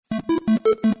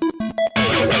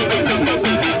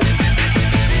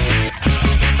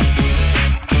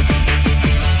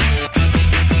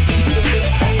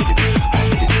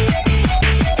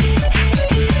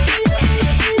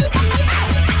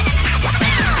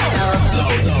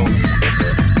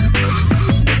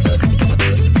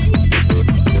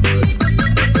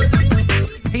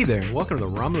welcome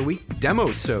to the ROM of the Week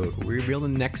Demo-sode. We reveal the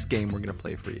next game we're going to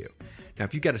play for you. Now,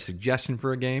 if you've got a suggestion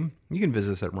for a game, you can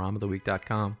visit us at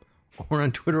romoftheweek.com or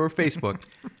on Twitter or Facebook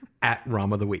at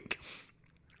ROM of the Week.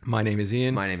 My name is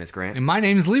Ian. My name is Grant. And my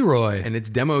name's Leroy. And it's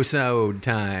Demo-sode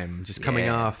time. Just coming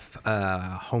off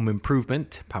Home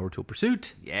Improvement, Power Tool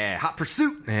Pursuit. Yeah, Hot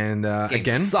Pursuit. And Game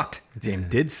again, sucked. the game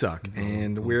did suck.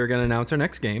 And we're going to announce our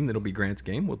next game. That'll be Grant's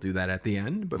game. We'll do that at the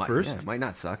end. But first, it might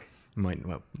not suck.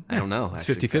 I don't know. It's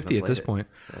Actually, 50-50 at this point.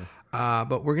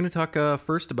 But we're going to talk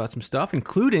first about some stuff,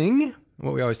 including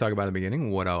what we always talk about at the beginning,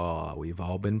 what we've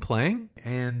all been playing.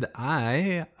 And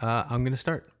I'm going to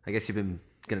start. I guess you've been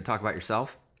going to talk about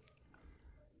yourself.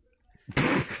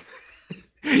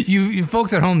 You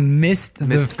folks at home missed the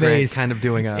Grant face. kind of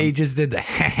doing a... He just did the.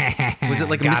 Was it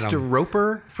like a Got Mr. him.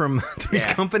 Roper from Three's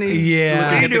Company? Yeah.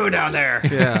 What are you doing down there?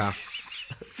 Yeah.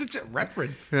 Such a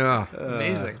reference. Yeah.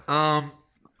 Amazing.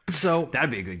 So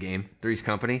That'd be a good game. Three's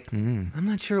Company. I'm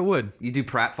not sure it would. You do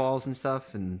pratfalls and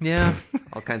stuff, and Yeah.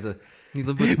 all kinds of You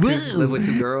live with live with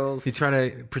two girls. You try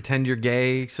to pretend you're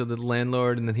gay, so the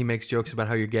landlord, and then he makes jokes about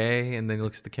how you're gay, and then he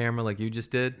looks at the camera like you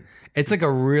just did. It's like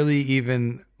a really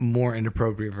even more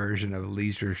inappropriate version of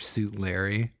Leisure Suit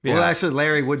Larry. Yeah. Well, actually,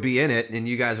 Larry would be in it, and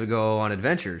you guys would go on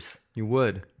adventures, You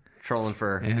would. trolling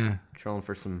for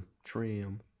some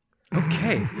trim.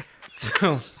 Okay.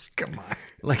 So, Come on.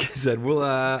 like I said, we'll.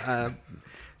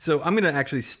 So I'm going to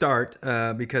actually start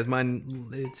because mine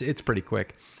it's pretty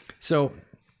quick. So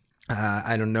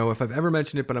I don't know if I've ever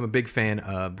mentioned it, but I'm a big fan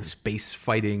of space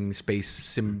fighting,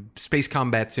 space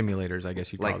combat simulators. I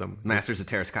guess you'd call Like them. Masters of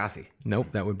Terrascasi Nope,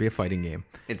 that would be a fighting game.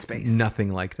 in space.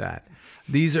 Nothing like that.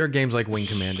 These are games like Wing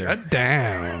Commander. Shut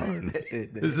down.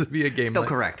 This would be a game. Still like,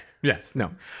 correct. Yes.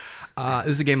 No. This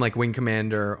is a game like Wing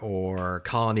Commander or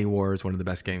Colony Wars, one of the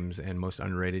best games and most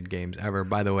underrated games ever.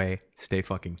 By the way, stay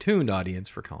fucking tuned, audience,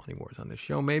 for Colony Wars on this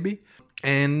show, maybe.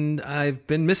 And I've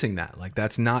been missing that. Like,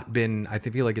 that's not been, I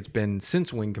feel like it's been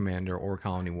since Wing Commander or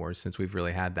Colony Wars since we've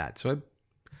really had that. So I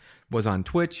was on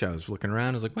Twitch. I was looking around.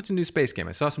 I was like, what's a new space game?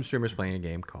 I saw some streamers playing a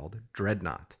game called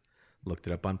Dreadnought. Looked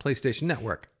it up on PlayStation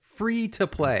Network. Free to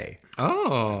play.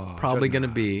 Oh. Probably going to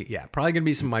be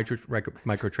some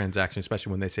microtransactions,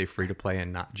 especially when they say free to play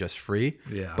and not just free.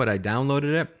 Yeah. But I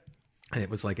downloaded it, and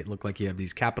it looked like you have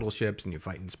these capital ships, and you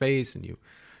fight in space, and you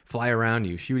fly around,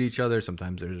 you shoot each other.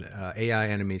 Sometimes there's AI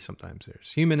enemies, sometimes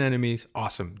there's human enemies.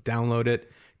 Awesome. Download it,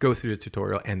 go through the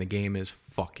tutorial, and the game is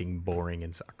fucking boring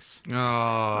and sucks. Oh,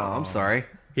 I'm sorry.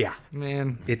 Yeah.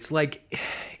 man. It's like,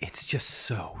 it's just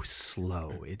so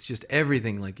slow. It's just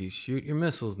everything. Like, you shoot your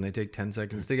missiles and they take 10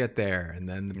 seconds to get there. And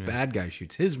then the bad guy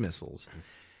shoots his missiles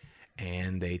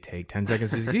and they take 10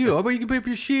 seconds to you. Oh, but you can put up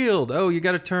your shield. Oh, you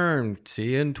got to turn.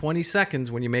 See you in 20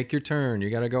 seconds when you make your turn. You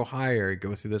got to go higher.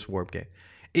 Go through this warp gate.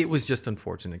 It was just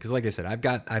unfortunate because, like I said,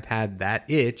 I've had that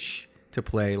itch to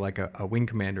play like a Wing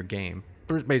Commander game,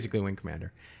 basically Wing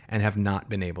Commander, and have not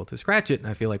been able to scratch it. And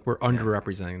I feel like we're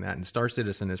underrepresenting that. And Star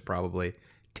Citizen is probably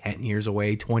 10 years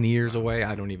away, 20 years away.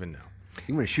 I don't even know.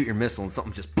 You want to shoot your missile and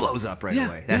something just blows up right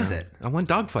away. That's it. I went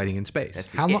dogfighting in space.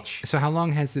 That's the How long? itch. So how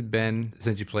long has it been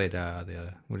since you played what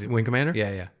is it? Wing Commander?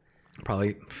 Yeah.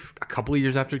 Probably a couple of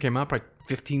years after it came out, probably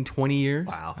 15, 20 years.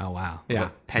 Wow. Oh wow. Yeah.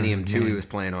 Pentium 2 he was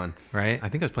playing on. Right. I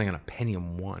think I was playing on a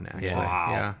Pentium 1, actually. Yeah.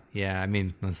 Wow. Yeah. I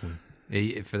mean, listen.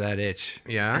 For that itch,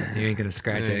 Yeah. you ain't gonna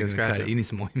scratch You it. ain't You're gonna gonna scratch cut it. it. You need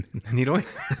some ointment. I need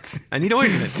ointment. I need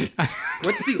ointment.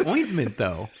 What's the ointment,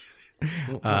 though?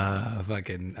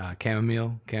 Fucking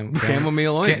chamomile.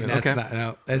 Chamomile ointment. That's Okay. not,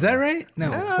 no, is that right? No.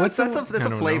 That's the, a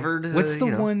don't know. flavored. What's the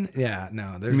you know. one? Yeah.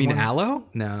 No. There's You mean one, aloe?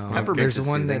 No. Peppermint There's is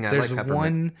one soothing. that I there's like peppermint.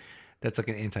 one that's like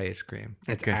an anti-itch cream.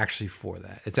 It's Okay. actually for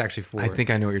that. It's actually for. I think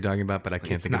I know what you're talking about, but I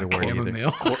can't it's think of not the word either.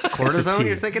 chamomile. Cortisone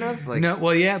you're thinking of? Like No.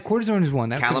 Well, yeah. Cortisone is one.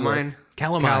 That could work.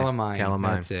 calamine? Calamine.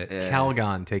 That's it. Yeah.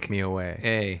 Calgon, take me away.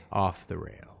 Hey, Off the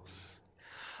rails.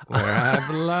 where I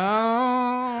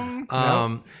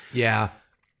belong. Yeah.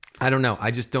 I don't know. I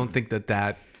just don't think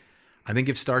that. I think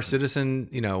if Star Citizen,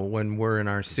 when we're in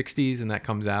our 60s and that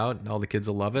comes out, all the kids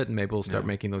will love it, and maybe we'll start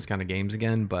making those kind of games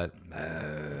again. But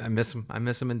I miss them. I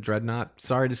miss them in Dreadnought.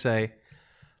 Sorry to say,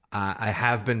 I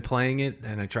have been playing it,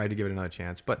 and I tried to give it another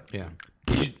chance. But Yeah.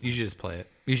 You should just play it.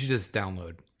 You should just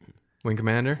download Wing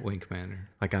Commander, Wing Commander.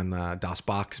 like on the DOS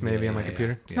box, maybe on my yeah,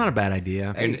 computer. It's yeah. not a bad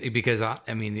idea. And because I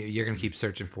mean, you're gonna keep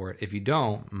searching for it. If you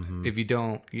don't,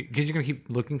 because you're gonna keep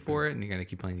looking for it, and you're gonna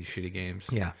keep playing these shitty games.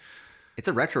 Yeah, It's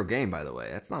a retro game, by the way.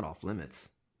 That's not off limits.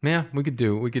 yeah. We could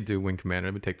do Wing Commander.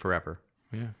 It would take forever.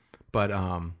 Yeah. But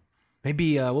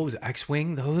maybe what was it?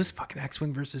 X-Wing? Those fucking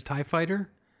X-Wing versus TIE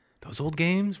Fighter. Those old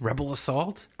games, Rebel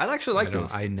Assault. I actually like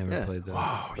those. I never Yeah. played those.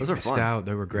 Oh, Those you are missed fun. out.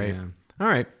 They were great. Yeah. All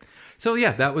right. So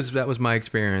yeah, that was my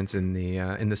experience in the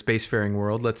spacefaring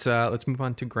world. Let's move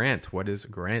on to Grant. What has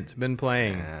Grant been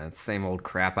playing? It's same old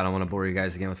crap. I don't want to bore you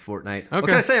guys again with Fortnite. What Okay.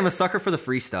 can I say? I'm a sucker for the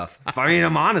free stuff. I mean,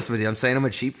 I'm honest with you. I'm saying I'm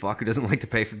a cheap fuck who doesn't like to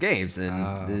pay for games.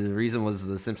 And the reason was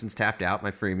The Simpsons tapped out,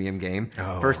 my freemium game.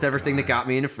 First ever thing that got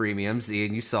me into freemiums.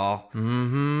 Ian, you saw.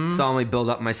 Saw me build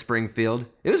up my Springfield.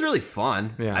 It was really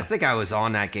fun. Yeah. I think I was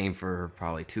on that game for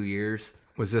probably 2 years.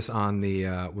 Was this on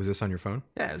your phone?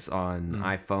 Yeah, it was on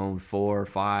iPhone 4,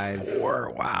 5. 4.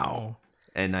 Wow.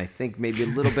 And I think maybe a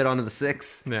little bit onto the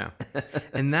 6. Yeah.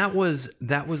 And that was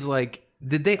like,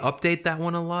 did they update that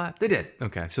one a lot? They did.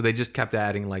 Okay, so they just kept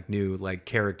adding like new like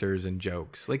characters and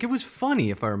jokes. Like it was funny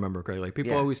if I remember correctly. Like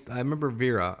people always, I remember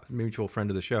Vera, a mutual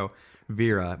friend of the show,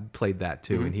 Vera played that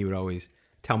too, and he would always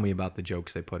tell me about the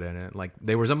jokes they put in it. Like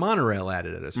there was a monorail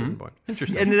added at a certain point.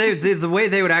 Interesting. And the way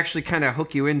they would actually kind of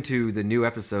hook you into the new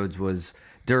episodes was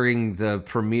during the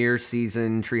premiere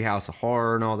season, Treehouse of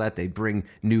Horror and all that. They bring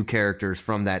new characters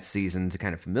from that season to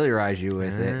kind of familiarize you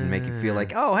with it and make you feel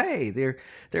like, oh, hey,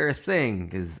 they're a thing.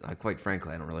 Because quite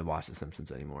frankly, I don't really watch The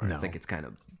Simpsons anymore. No. I think it's kind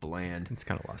of bland. It's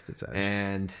kind of lost its edge.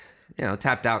 And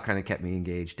Tapped Out kind of kept me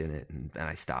engaged in it, and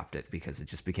I stopped it because it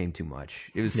just became too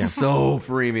much. It was so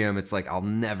freemium. It's like I'll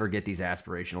never get these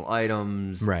aspirational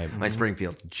items. Right. My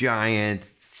Springfield's giant.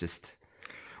 It's just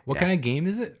What kind of game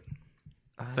is it?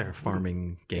 It's like a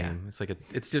farming game. It's like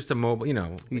it's just a mobile.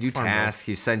 You you do tasks.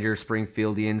 You send your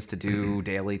Springfieldians to do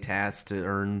daily tasks to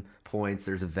earn points.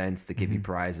 There's events that give you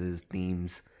prizes,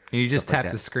 themes. And you just Stuff like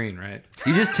tap that. the screen, right?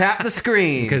 You just tap the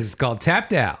screen Because it's called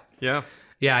Tapped Out. Yeah.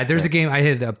 Yeah, there's a game I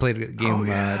had played a game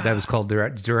that was called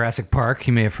Jurassic Park.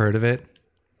 You may have heard of it.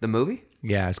 The movie?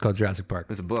 Yeah, it's called Jurassic Park. It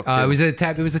was a book, It too.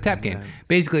 was a tap game.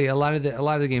 Basically, a lot of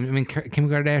the games. I mean, Kim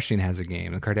Kardashian has a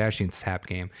game. The Kardashians tap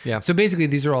game. Yeah. So basically,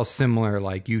 these are all similar.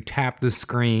 Like you tap the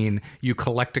screen, you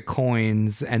collect the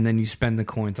coins, and then you spend the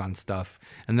coins on stuff.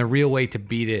 And the real way to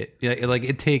beat it,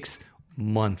 it takes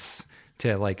months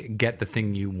to like get the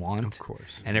thing you want. Of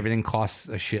course. And everything costs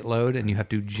a shitload, and you have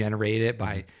to generate it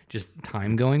by just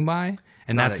time going by.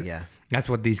 And Not that's a- yeah. That's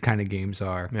what these kind of games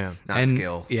are. Yeah. Not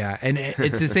skill. Yeah, and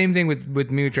it's the same thing with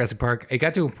me with Jurassic Park. It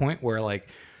got to a point where like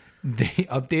they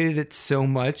updated it so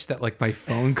much that like my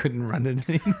phone couldn't run it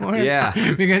anymore. Yeah.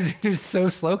 because it was so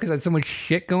slow because I had so much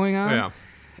shit going on. Yeah.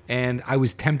 And I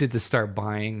was tempted to start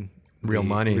buying Real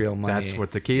money. Real money. That's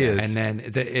what the key is. And then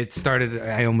it started.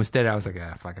 I almost did. I was like,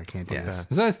 fuck, I can't do this.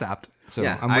 So I stopped. So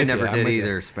Yeah, I'm I with never you. I'm did with you.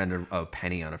 either spend a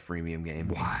penny on a freemium game.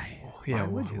 Why? Yeah,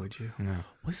 why would you?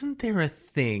 Wasn't there a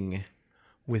thing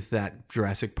with that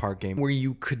Jurassic Park game where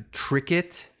you could trick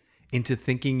it into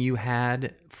thinking you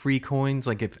had free coins,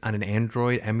 like if on an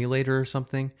Android emulator or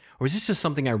something? Or is this just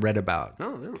something I read about?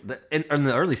 No, in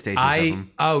the early stages of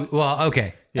them.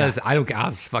 Okay. Yeah. Listen, I don't.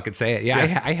 I'll just fucking say it.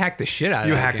 Yeah, I hacked the shit out of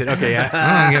You that hacked game. it. Okay, yeah.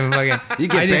 I don't give a fucking. You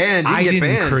get I didn't- banned. You I get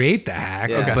didn't banned. create the hack,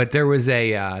 Yeah. but there was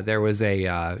a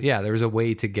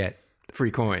way to get Free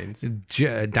coins.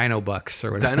 Dino Bucks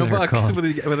or whatever. Dino they're Bucks called. with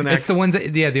an It's X. the ones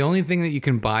that the only thing that you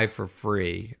can buy for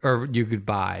free, or you could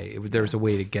buy. There's a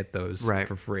way to get those Right.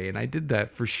 for free, and I did that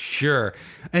for sure.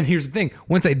 And here's the thing: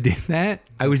 once I did that,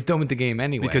 I was done with the game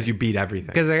anyway Because you beat everything.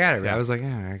 because I got it. I was like,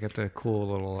 I got the cool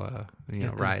little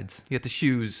rides. You get the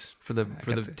shoes for the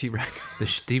T-Rex. The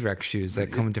T-Rex shoes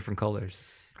that come in different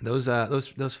colors. Those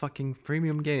fucking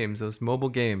freemium games, those mobile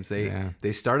games. Yeah.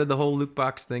 They started the whole loot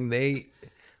box thing.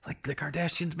 Like the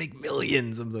Kardashians make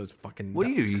millions of those fucking. What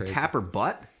do you do? You crazy. tap her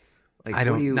butt? Like, I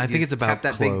don't- what do you, I you think just it's about tap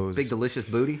that clothes. big delicious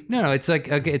booty. No, it's like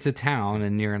it's a town,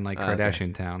 and you're in like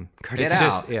Kardashian town. Get It's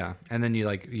out. yeah, and then you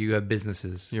have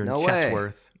businesses. You're No in way.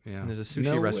 Chatsworth. Yeah. And there's a sushi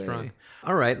No restaurant. way.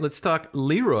 All right, let's talk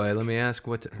Leroy. Let me ask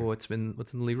what's in the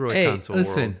Leroy Hey, console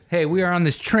listen. world. Hey, we are on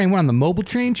this train. We're on the mobile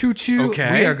train. Choo choo.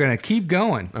 Okay. We are gonna keep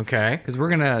going. Okay. Because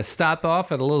we're gonna stop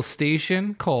off at a little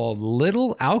station called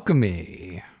Little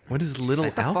Alchemy. What is Little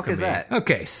What the Alchemy? fuck is that?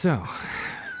 Okay, so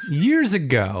years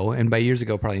ago, and by years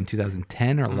ago, probably in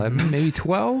 2010 or 11, maybe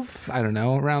 12, I don't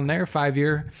know, around there,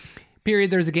 5-year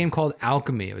period, there's a game called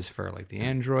Alchemy. It was for like the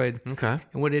Android. Okay.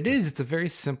 And what it is, it's a very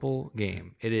simple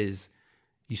game. It is,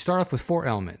 you start off with 4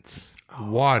 elements: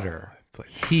 water,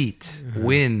 heat,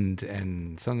 wind,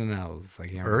 and something else. I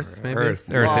can't Earth, remember. maybe? Earth.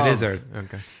 It is Love. Earth.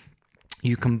 Okay.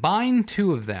 You combine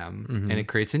 2 of them, and it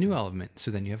creates a new element.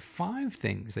 So then you have 5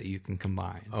 things that you can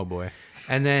combine. Oh boy.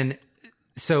 And then,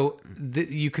 so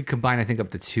you could combine, I think,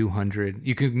 up to 200.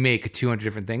 You could make 200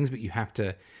 different things, but you have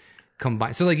to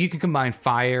combine. So, like, you can combine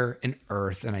fire and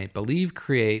earth, and I believe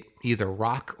create either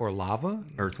rock or lava.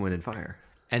 Earth, wind, and fire.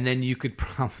 And then you could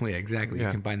probably, exactly, Yeah.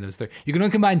 you combine those 3. You can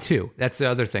only combine 2. That's the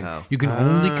other thing. Oh. You can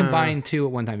only combine 2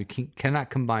 at one time. You cannot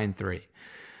combine 3.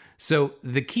 So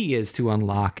the key is to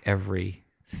unlock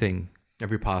everything,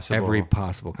 Every possible. every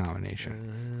possible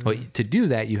combination. Well, to do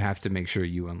that, you have to make sure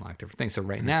you unlock everything. So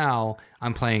right now,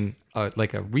 I'm playing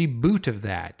like a reboot of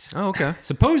that. Oh, okay.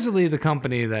 Supposedly, the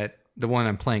one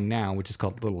I'm playing now, which is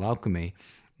called Little Alchemy,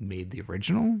 made the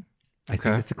original. I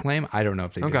think it's a claim. I don't know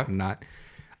if they did or not.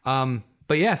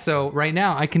 But yeah, so right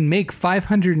now I can make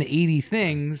 580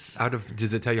 things.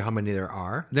 Does it tell you how many there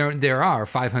are? There are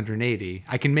 580.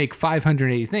 I can make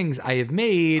 580 things. I have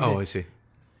made Oh, I see.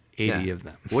 80 Yeah. of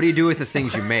them. What do you do with the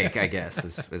things you make, I guess,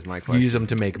 is my question. Use them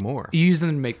to make more. You use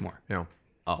them to make more. You know.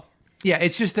 Oh. Yeah,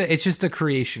 it's just a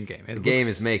creation game. The game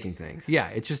is making things. Yeah,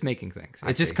 it's just making things.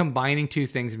 It's see. just combining two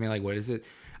things and being like, what is it?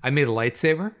 I made a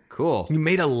lightsaber. Cool. You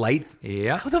made a light.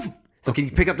 Yeah. How the? So can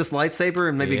you pick up this lightsaber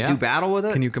and maybe Yeah. do battle with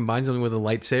it? Can you combine something with a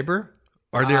lightsaber?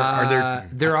 Are there?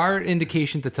 There are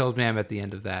indications that tells me I'm at the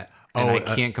end of that, and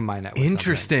I can't combine that with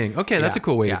Interesting. Okay, that's a something.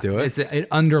 cool way Yeah. to do it. It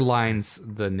underlines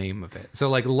the name of it. So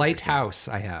like Lighthouse,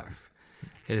 I have.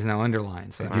 It is now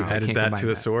underlined. So You added that to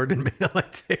a sword and made a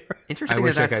lightsaber. Interesting. I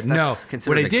wish I that's, could. that's No, considered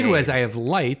what I a did game. was I have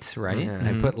light, right? And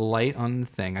I put light on the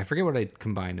thing. I forget what I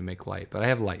combined to make light, but I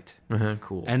have light.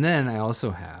 Cool. And then I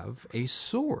also have a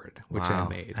sword, which I Wow.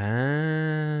 made. Ah.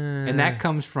 And that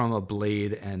comes from a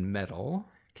blade and metal.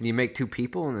 Can you make two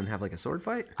people and then have like a sword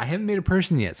fight? I haven't made a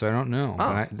person yet, so I don't know.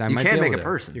 Oh, but I you might can be make able a to.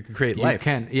 person. You can create You life.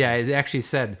 can. Yeah, it actually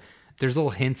said there's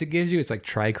little hints it gives you. It's like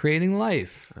try creating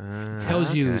life. It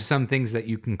tells you some things that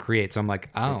you can create. So I'm like,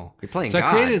 oh, You're playing So I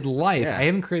God. created life. Yeah. I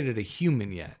haven't created a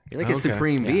human yet. You're like a Okay.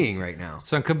 supreme being right now.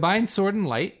 So I combine sword and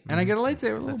light, and I get a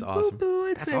lightsaber. That's awesome.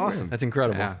 That's awesome. That's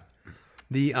incredible. Yeah.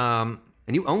 The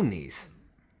And you own these.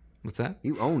 What's that?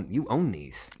 You own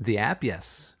these. The app?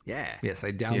 Yes. Yeah. Yes,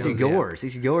 I These are downloaded the app. yours.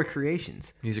 These are your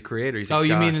creations. he's a creator. He's a Oh,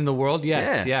 you god. mean in the world?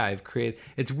 Yes. Yeah. Yeah, I've created.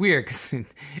 It's weird because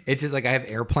it's just like I have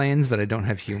airplanes, but I don't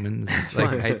have humans.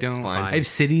 Like I don't. fine. I have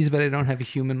cities, but I don't have a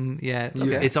human yet.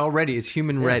 It's human ready.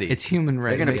 It's human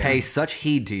ready. They're going to Yeah. pay such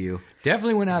heed to you.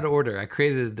 Definitely went out of order. I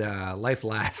created Life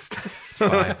Last.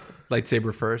 fine.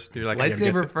 Lightsaber first. You're like I gotta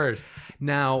get Lightsaber this. first.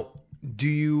 Now,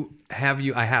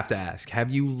 I have to ask, have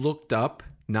you looked up,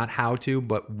 not how to,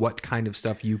 but what kind of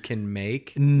stuff you can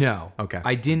make? No. Okay.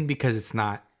 I didn't because it's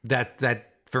not that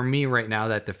for me right now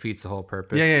that defeats the whole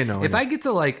purpose. Yeah, no, I If know. I get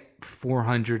to like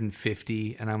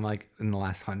 450 and I'm like in the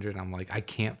last 100, I'm like I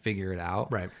can't figure it out.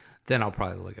 Right. Then I'll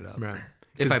probably look it up. Right.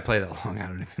 If I play that long, I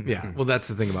don't even know. Yeah, well, that's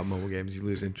the thing about mobile games. You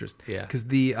lose interest. Yeah. Because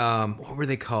the, what were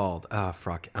they called?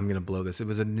 Fuck, I'm going to blow this. It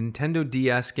was a Nintendo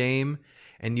DS game,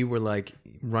 and you were like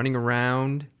running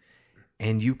around,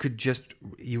 and you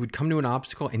would come to an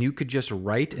obstacle, and you could just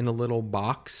write in a little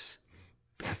box,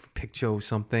 picture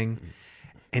something,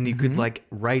 and you could like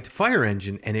write fire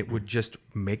engine, and it would just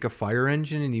make a fire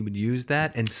engine, and you would use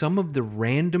that. And some of the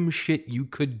random shit you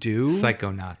could do.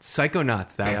 Psychonauts.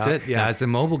 Psychonauts, that's it. Yeah. That's a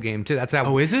mobile game too. That's how.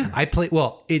 Oh, is it? I play.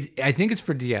 Well, I think it's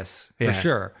for DS for Yeah.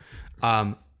 sure.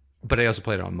 But I also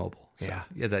played it on mobile. So, Yeah.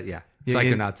 Yeah. Yeah,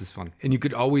 Psychonauts is fun. And you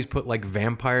could always put like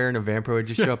vampire, and a vampire would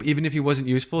just show up. Even if he wasn't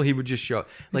useful, he would just show up.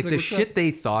 Like like, the "What's shit up?"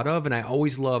 they thought of. And I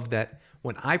always loved that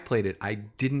when I played it, I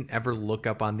didn't ever look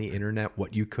up on the internet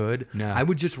what you could. No. I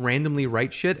would just randomly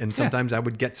write shit. And sometimes I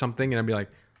would get something and I'd be like,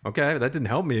 okay, that didn't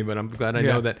help me, but I'm glad I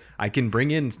Yeah. know that I can bring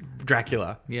in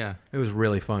Dracula. Yeah. It was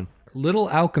really fun. Little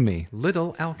Alchemy.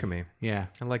 Little Alchemy. Yeah.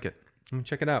 I like it.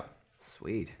 Check it out.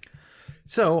 Sweet.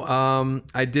 So,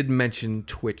 I did mention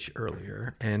Twitch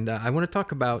earlier, and I want to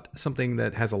talk about something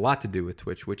that has a lot to do with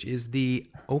Twitch, which is the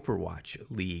Overwatch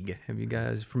League. Have you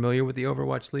guys familiar with the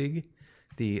Overwatch League?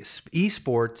 The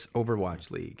esports Overwatch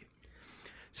League.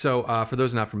 So, for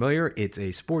those not familiar, it's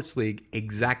a sports league not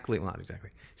exactly,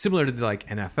 similar to like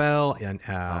NFL and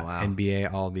wow.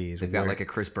 NBA, all these. They've got where- like a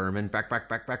Chris Berman back. They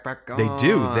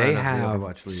do. They of the have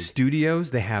Overwatch League.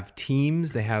 studios. They have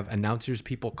teams. They have announcers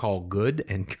people call good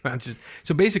and announcers.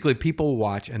 So basically, people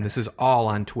watch, and this is all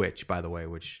on Twitch, by the way,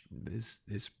 which is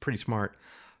pretty smart.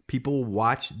 People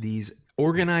watch these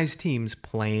organized teams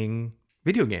playing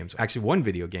video games. Actually, one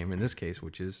video game in this case,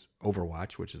 which is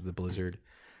Overwatch, which is the Blizzard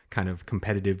kind of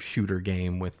competitive shooter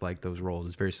game with like those roles.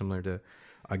 It's very similar to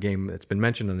a game that's been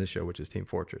mentioned on this show, which is Team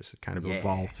Fortress. It kind of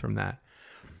evolved from that.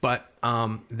 But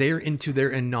they're into their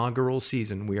inaugural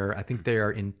season. I think they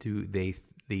are into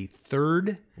the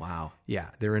third. Wow.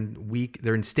 Yeah, they're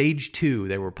in stage 2.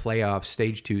 They were playoffs.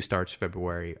 Stage 2 starts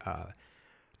February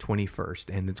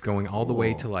 21st, and it's going all the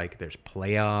way to like there's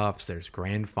playoffs, there's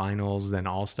grand finals, then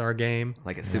All-Star game.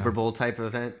 Like a Super Bowl type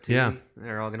event, too. Yeah.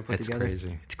 They're all going to put It's together.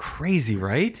 crazy. It's crazy,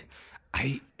 right?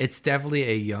 It's definitely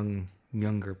a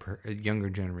younger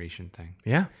generation thing,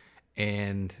 Yeah.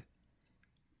 and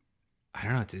I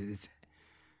don't know.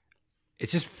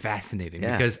 it's just fascinating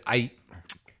Yeah. because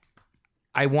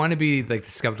I want to be like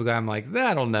the skeptical guy. I'm like,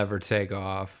 that'll never take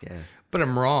off. Yeah. But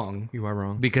I'm wrong. You are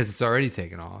wrong. Because it's already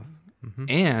taken off.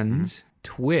 And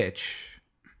Twitch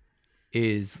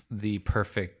is the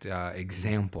perfect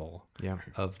example Yeah.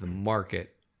 of the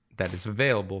market that is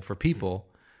available for people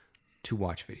to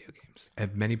watch video games.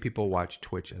 And many people watch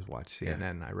Twitch as watch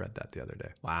CNN. I read that the other day.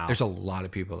 Wow. There's a lot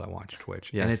of people that watch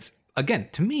Twitch. Yes. And it's, again,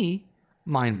 to me,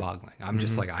 mind-boggling. I'm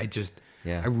just like,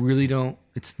 Yeah. I really don't,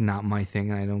 it's not my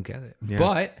thing and I don't get it.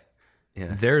 But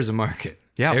there's a market.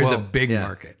 Yeah, There's a well, big yeah.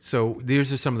 market. So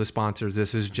these are some of the sponsors.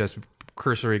 This is just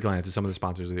cursory glance at some of the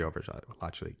sponsors of the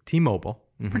Overwatch League. T-Mobile,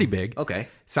 pretty big. Okay.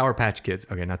 Sour Patch Kids,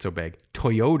 okay, not so big.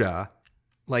 Toyota,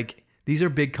 like these are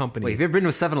big companies. Wait, have you ever been to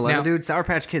a 7-Eleven, Now- dude? Sour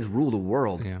Patch Kids rule the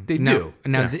world. Yeah. They now, do.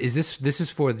 Now, Yeah. is this is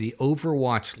for the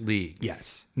Overwatch League?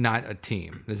 Yes. Not a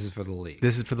team. This is for the league.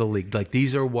 This is for the league. Like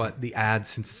these are what the ads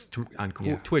since on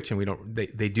Twitch, and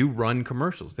they do run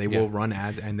commercials. They will run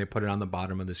ads and they put it on the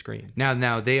bottom of the screen.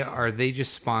 Now they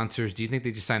just sponsors? Do you think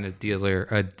they just signed a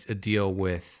deal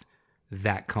with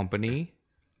that company,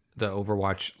 the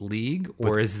Overwatch League,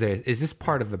 or is this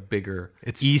part of a bigger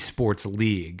esports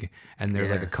league? And there's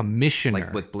like a commissioner.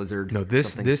 Like with Blizzard. No,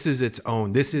 this is its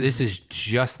own. This is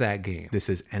just that game. this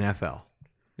is NFL.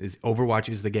 Overwatch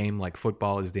is the game like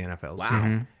football is the NFL's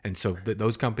game. And so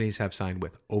those companies have signed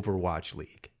with Overwatch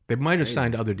League. They might have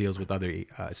signed other deals with other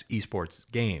esports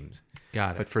games.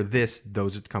 Got it. But for this,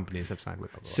 those companies have signed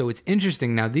with Overwatch. So it's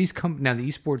interesting now. Now the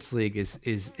esports league is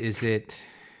it?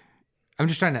 I'm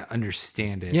just trying to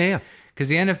understand it. Yeah. Because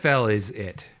the NFL is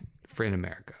it for in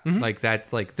America. Like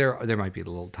that. Like there might be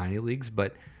little tiny leagues,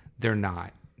 but they're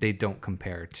not. They don't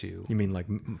compare to You mean like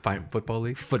football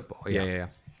league? football. Yeah.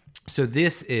 So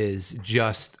this is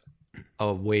just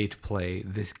a way to play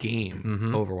this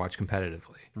game, Overwatch,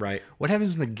 competitively. Right. What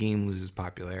happens when the game loses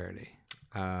popularity?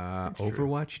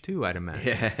 Overwatch 2, I'd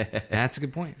imagine. That's a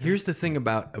good point. Here's the thing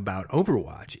about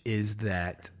Overwatch is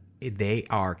that they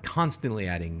are constantly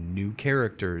adding new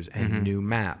characters and new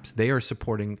maps. They are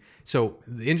supporting. So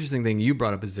the interesting thing you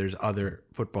brought up is there's other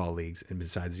football leagues and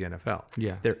besides the NFL.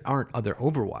 Yeah. There aren't other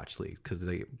Overwatch leagues because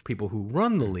the people who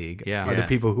run the league Yeah. are the Yeah.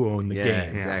 people who own the Yeah,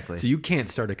 game. exactly. So you can't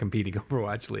start a competing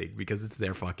Overwatch league because it's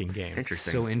their fucking game.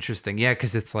 Interesting. So interesting. Yeah,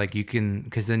 because it's like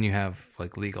because then you have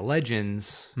like League of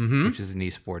Legends, which is an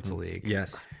esports league.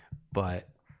 Yes. But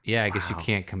yeah, I guess you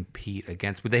can't compete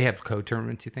against. Would they have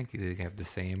co-tournaments, you think? Do they have the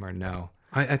same or no?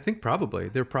 I think probably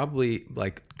they're probably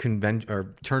like convention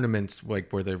or tournaments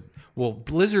like where they're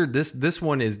Blizzard. This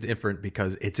one is different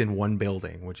because it's in one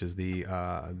building, which is the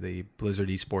Blizzard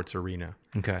Esports Arena.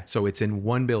 Okay. So it's in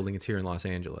one building. It's here in Los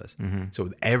Angeles.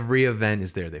 So every event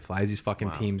is there. They fly these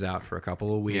fucking teams out for a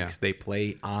couple of weeks. Yeah. They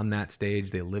play on that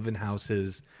stage. They live in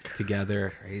houses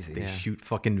together. Crazy. They Yeah. shoot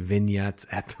fucking vignettes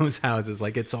at those houses.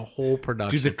 Like it's a whole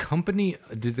production.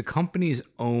 Do the companies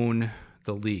own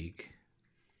the league?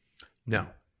 No.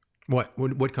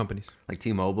 What companies? Like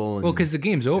T-Mobile. And Well, because the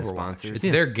game's Overwatch. sponsors. It's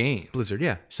their game. Blizzard.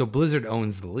 Yeah. So Blizzard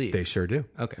owns the league. They sure do.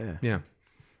 Okay. Yeah.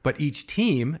 But each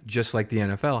team, just like the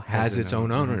NFL, has its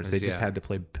own owners. They just yeah. had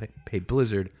to pay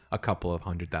Blizzard a couple of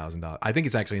 $100,000. I think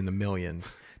it's actually in the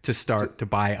millions to start to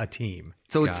buy a team.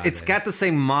 So it's got the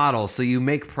same model. So you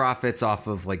make profits off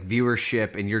of like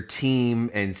viewership and your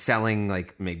team and selling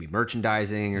like maybe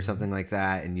merchandising or something like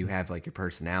that, and you have like your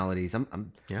personalities.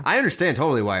 I understand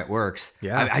totally why it works.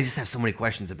 Yeah. I just have so many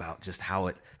questions about just how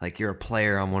it like you're a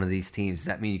player on one of these teams. Does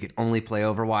that mean you can only play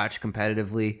Overwatch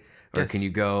competitively? Or can you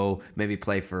go maybe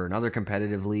play for another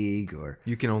competitive league? Or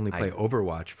You can only play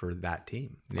Overwatch for that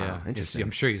team. Yeah. interesting.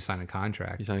 I'm sure you sign a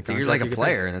contract. You sign a so you're contract, like a you get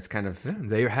player, and that's kind of paid.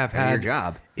 They have part of your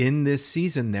had job. in this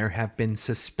season. There have been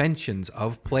suspensions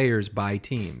of players by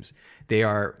teams. They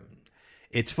are.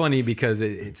 It's funny because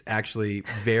it's actually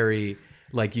very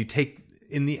like you take.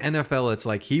 In the NFL, it's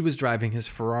like he was driving his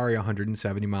Ferrari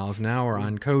 170 miles an hour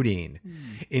on codeine.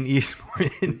 In the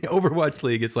Overwatch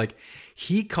League, it's like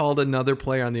he called another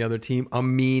player on the other team a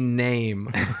mean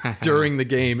name during the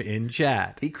game in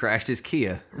chat. He crashed his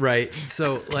Kia. Right.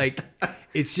 So like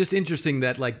it's just interesting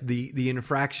that like the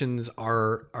infractions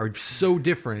are so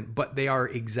different, but they are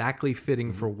exactly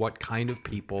fitting for what kind of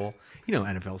people. You know,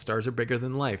 NFL stars are bigger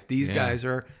than life. These guys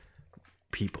are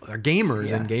people are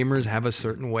gamers, and gamers have a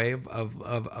certain way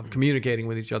of communicating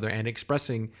with each other and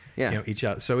expressing each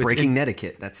other. So it's Breaking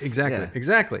etiquette. That's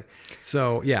exactly.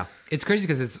 So yeah, It's crazy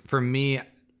because it's for me.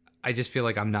 I just feel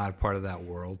like I'm not a part of that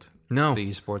world. No. The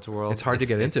esports world. It's hard to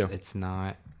get into. It's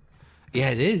not.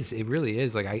 Yeah, it is. It really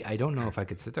is. Like I don't know if I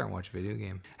could sit there and watch a video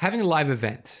game. Having a live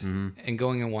event and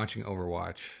going and watching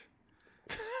Overwatch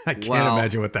I can't Well,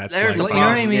 imagine what that's there's like. a You know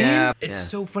what I mean? Yeah. It's Yeah.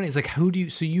 so funny. It's like, who do you?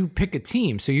 So you pick a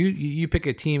team. So you pick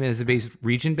a team. Is it based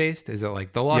region based? Is it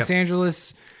like the Los Yep.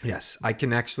 Angeles? Yes, I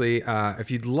can actually.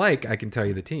 If you'd like, I can tell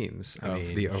you the teams of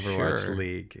mean, the Overwatch sure.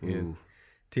 League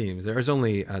teams. There's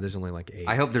only like 8.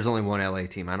 I hope there's only one LA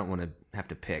team. I don't want to have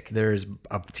to pick. There's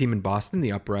a team in Boston,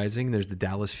 the Uprising. There's the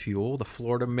Dallas Fuel, the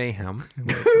Florida Mayhem,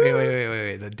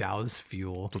 Wait. The Dallas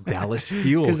Fuel. Dallas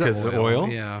Fuel 'Cause of because of oil, oil.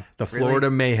 yeah. The Florida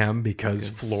Mayhem because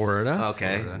Florida.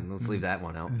 Okay, let's leave that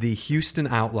one out. The Houston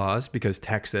Outlaws because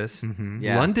Texas.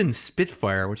 Yeah. London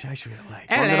Spitfire, which I actually really like.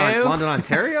 Hello. London,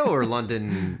 Ontario, or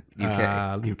London,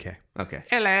 UK? UK. Okay.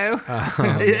 Hello. Yeah,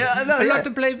 no, I'd yeah. love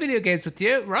to play video games with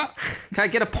you. Right? Can I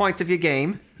get a point of your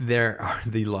game? There are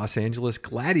the Los Angeles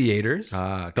Gladiators, the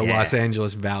yeah. Los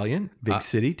Angeles Valiant, big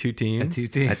city, 2 teams. 2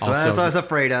 teams. That's Also- what I was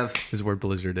afraid of. Is where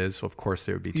Blizzard is, so of course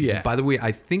there would be 2 Yeah. teams. By the way,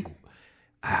 I think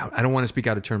I don't want to speak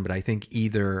out of turn, but I think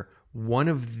either one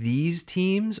of these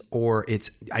teams or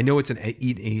I know it's an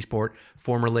esport.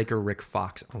 Former Laker Rick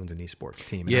Fox owns an esports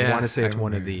team. And I want to say it's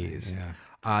one of these.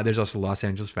 Yeah. There's also Los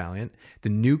Angeles Valiant, the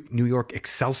New York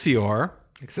Excelsior,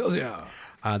 Excelsior.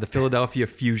 the Philadelphia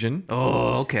Fusion,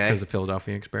 Oh, okay. because of the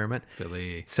Philadelphia experiment.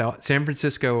 Philly. San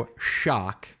Francisco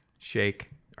Shake,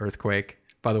 Earthquake.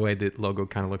 By the way, the logo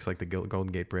kind of looks like the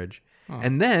Golden Gate Bridge.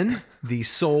 And then the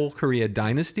Seoul Korea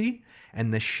Dynasty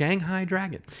and the Shanghai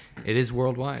Dragons. It is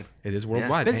worldwide. It is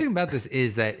worldwide. Best thing about this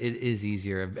is that it is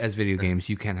easier as video games.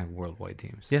 You can have worldwide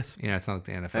teams. Yes. You know, it's not like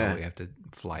the NFL. Yeah. Where you have to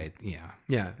fly it. Yeah.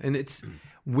 Yeah, and it's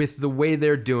with the way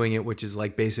they're doing it, which is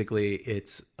like basically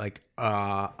it's like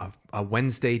a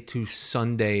Wednesday to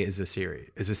Sunday is a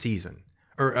season,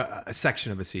 or a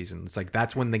section of a season. It's like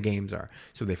that's when the games are.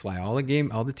 So they fly all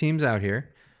the teams out here.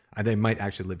 They might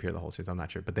actually live here the whole season. I'm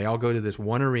not sure, but they all go to this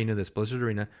one arena, this Blizzard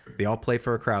arena. They all play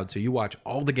for a crowd. So you watch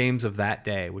all the games of that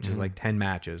day, which is like 10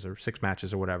 matches or 6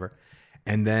 matches or whatever,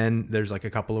 and then there's like a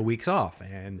couple of weeks off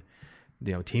and.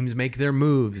 Teams make their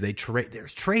moves. They trade.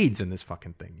 There's trades in this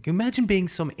fucking thing. Can you imagine being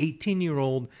some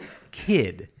 18-year-old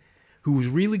kid who's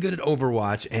really good at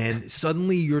Overwatch, and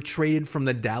suddenly you're traded from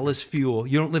the Dallas Fuel.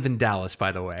 You don't live in Dallas,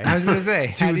 by the way. I was gonna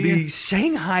say to how do the you-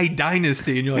 Shanghai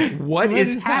Dynasty, and you're like, what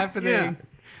is happening?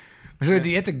 So do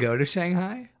you have to go to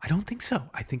Shanghai? I don't think so.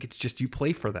 I think it's just you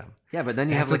play for them. Yeah, but then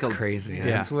you That's have like what's a crazy.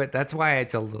 Yeah. That's why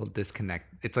it's a little disconnect.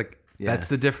 It's like That's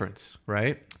the difference,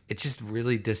 right? it's just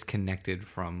really disconnected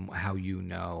from how you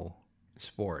know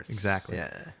sports. Exactly.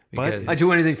 Yeah. Because I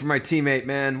do anything for my teammate,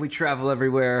 man. We travel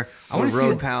everywhere. I wanna We're see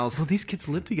road it- pals. Well, these kids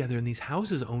live together in these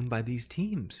houses owned by these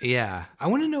teams. Yeah, I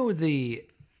want to know the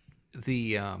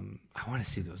I want to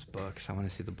see those books. I want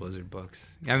to see the Blizzard books.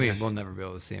 I mean, we'll never be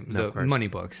able to see them. of The course. money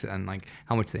books and like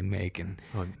how much they make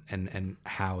and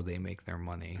how they make their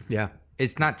money. Yeah.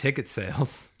 It's not ticket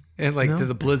sales. And like to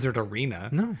the Blizzard arena.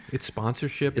 No, it's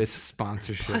sponsorship. It's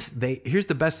sponsorship. Plus, here's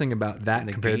the best thing about that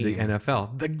The compared to the game.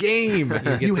 NFL. The game.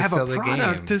 get You to have a sell the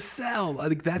product game. to sell. I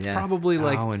think that's Yeah. probably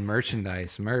like oh, and merch.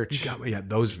 they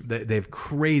have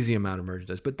crazy amount of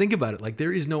merchandise. But think about it. Like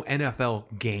there is no NFL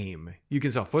game. You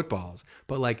can sell footballs,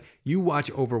 but like you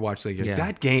watch Overwatch League, Yeah.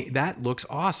 that game that looks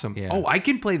awesome. Yeah. Oh, I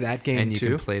can play that game And you too.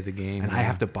 can play the game. and I yeah.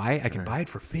 have to buy it. I can buy it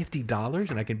for $50,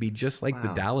 and I can be just like the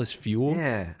Dallas Fuel.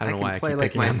 Yeah, I don't know can why play I keep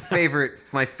like picking my on-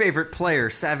 favorite player,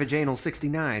 Savage Anal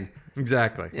 69.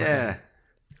 Exactly. Yeah,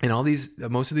 And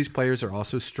most of these players are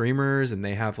also streamers, and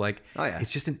they have like, Oh, yeah.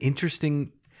 it's just an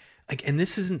interesting, like, and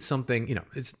this isn't something,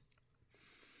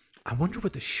 I wonder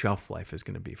what the shelf life is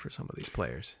going to be for some of these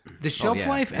players. The shelf yeah.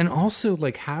 life, and also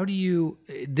like how do you?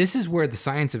 This is where the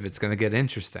science of it's going to get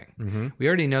interesting. Mm-hmm. We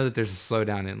already know that there's a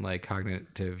slowdown in like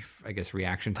cognitive, I guess,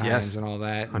 reaction times Yes. and all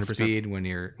that, and 100%. speed when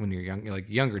you're young. Like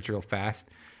younger, it's real fast,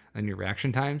 and your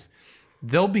reaction times.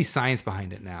 There'll be science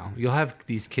behind it now. You'll have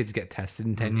these kids get tested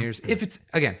in 10 years if it's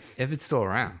still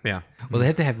around. Mm-hmm. Yeah. Well, they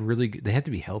have to have they have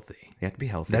to be healthy. you have to be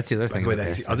healthy. That's the other By thing. the way, about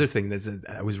that's this. the other thing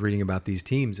I was reading about these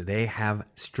teams. They have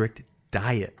strict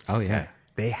diets. Oh, yeah.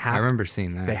 They have. I remember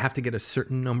seeing that. They have to get a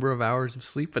certain number of hours of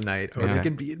sleep a night, or Yeah. they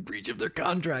can be in breach of their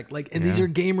contract. Like, and these are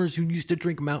gamers who used to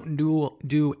drink Mountain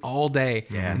Dew all day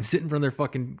and sit in front of their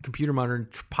fucking computer monitor and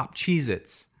pop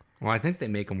Cheez-Its. Well, I think they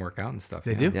make them work out and stuff.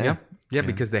 They do, Yeah. yeah,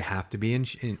 because they have to be in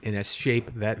a shape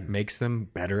that makes them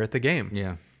better at the game.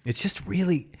 Yeah. It's just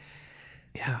really,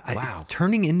 it's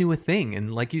turning into a thing.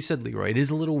 And like you said, Leroy, it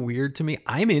is a little weird to me.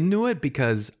 I'm into it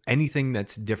because anything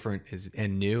that's different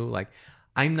and new. Like,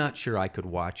 I'm not sure I could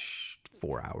watch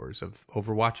 4 hours of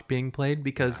Overwatch being played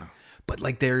but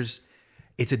like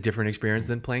it's a different experience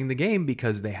than playing the game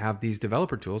because they have these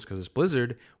developer tools because it's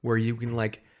Blizzard where you can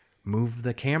like move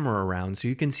the camera around so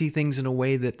you can see things in a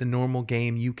way that the normal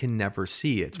game you can never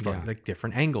see. It's from like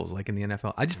different angles, like in the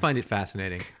NFL. I just find it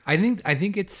fascinating. I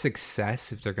think it's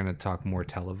success if they're going to talk more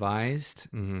televised.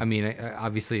 I mean,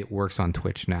 obviously it works on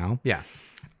Twitch now. Yeah.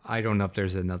 I don't know if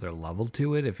there's another level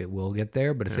to it, if it will get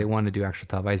there, but if they want to do actual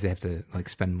televised, they have to like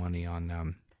spend money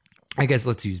on. I guess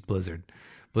let's use Blizzard.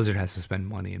 Blizzard has to spend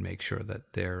money and make sure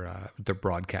that their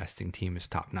broadcasting team is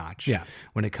top notch. Yeah.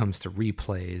 When it comes to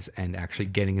replays and actually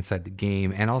getting inside the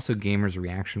game, and also gamers'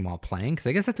 reaction while playing, because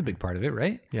I guess that's a big part of it,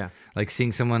 right? Yeah. Like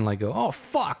seeing someone like go, "Oh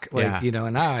fuck," like Yeah. you know,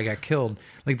 and now I got killed.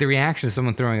 Like the reaction of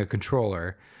someone throwing a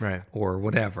controller, Right. or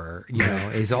whatever, you know,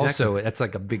 is also that's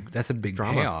a big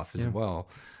Drama. payoff as well.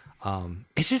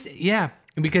 It's just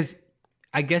because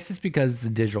I guess it's because the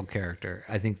digital character.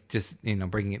 I think just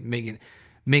bringing it, making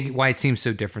it why it seems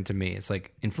so different to me. It's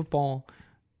like in football,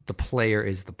 the player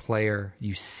is the player.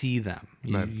 You see them,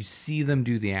 you see them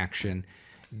do the action.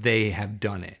 They have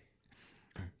done it,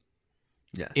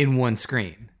 in one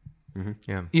screen.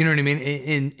 Yeah. You know what I mean?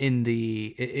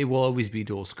 It will always be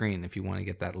dual screen if you want to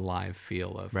get that live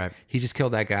feel of he just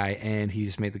killed that guy and he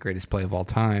just made the greatest play of all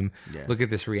time. Yeah. Look at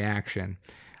this reaction.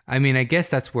 I mean, I guess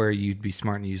that's where you'd be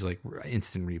smart and use like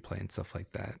instant replay and stuff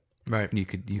like that. Right. You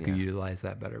could utilize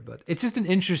that better, but it's just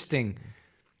it's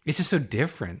just so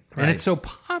different and it's so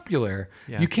popular.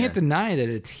 Yeah. You can't deny that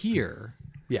it's here.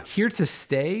 Yeah. Here to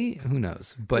stay, who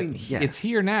knows? But it's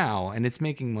here now and it's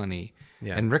making money.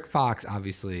 Yeah. And Rick Fox,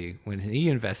 obviously, when he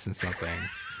invests in something,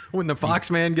 When the Fox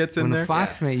man gets in there. the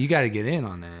Fox man, you got to get in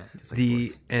on that.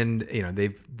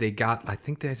 They got, I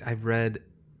think that I read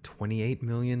 28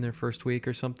 million their first week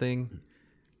or something.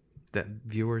 That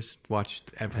viewers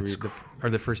watched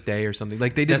the first day or something.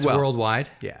 Like they did That's well. worldwide.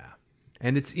 Yeah.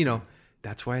 And it's,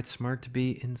 that's why it's smart to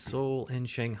be in Seoul and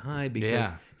Shanghai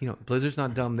because, Blizzard's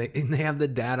not dumb. They have the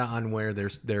data on where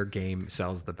their game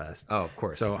sells the best. Oh, of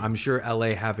course. So I'm sure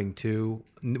LA having two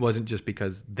wasn't just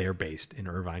because they're based in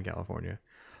Irvine, California.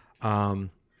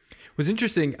 Was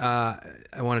interesting. I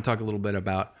want to talk a little bit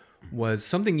about was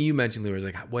something you mentioned, Lou, was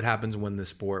like what happens when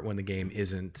the game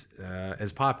isn't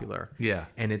as popular. Yeah.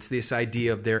 And it's this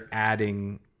idea of they're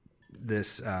adding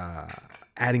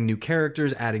new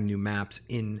characters, adding new maps.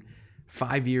 In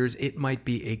 5 years, it might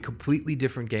be a completely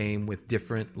different game with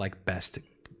different like best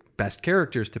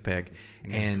characters to pick.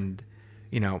 And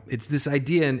it's this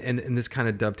idea, and this kind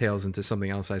of dovetails into something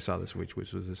else I saw this week,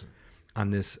 which was this on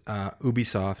this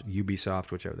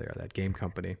Ubisoft, whichever they are, that game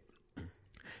company,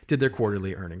 did their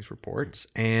quarterly earnings reports,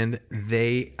 and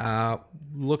they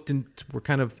were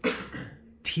kind of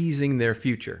teasing their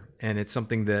future, and it's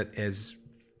something that is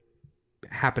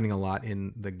happening a lot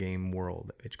in the game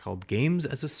world. It's called games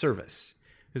as a service.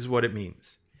 This is what it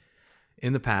means.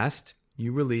 In the past,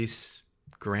 you release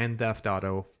Grand Theft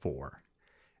Auto 4,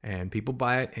 and people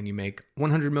buy it, and you make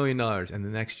 $100 million, and the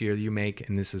next year you make,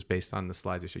 and this is based on the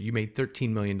slides I showed, you made $13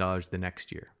 million the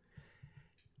next year.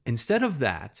 Instead of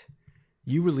that,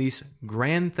 you release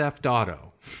Grand Theft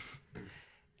Auto,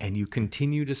 and you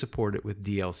continue to support it with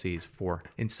DLCs for,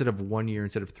 instead of 1 year,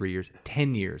 instead of 3 years,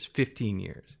 10 years, 15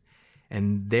 years.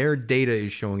 And their data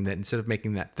is showing that instead of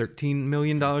making that $13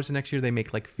 million the next year, they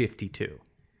make like 52.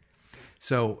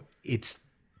 So it's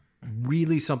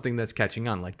really something that's catching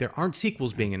on. Like there aren't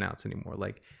sequels being announced anymore.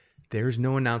 Like there's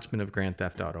no announcement of Grand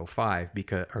Theft Auto 5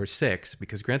 or 6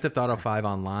 because Grand Theft Auto 5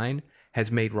 Online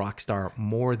has made Rockstar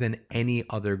more than any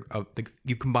other.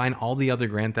 You combine all the other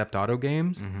Grand Theft Auto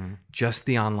games, just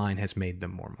the online has made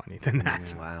them more money than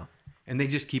that. Wow. And they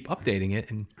just keep updating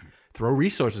it and throw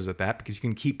resources at that because you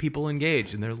can keep people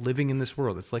engaged and they're living in this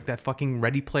world. It's like that fucking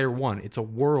Ready Player One. It's a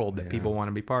world that people want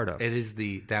to be part of. It is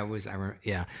I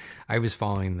was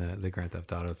following the Grand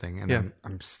Theft Auto thing, and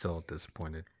I'm still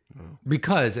disappointed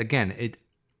because again,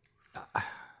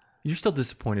 You're still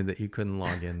disappointed that you couldn't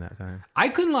log in that time. I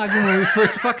couldn't log in when we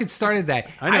first fucking started that.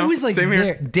 I know. I was like Same here.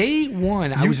 there day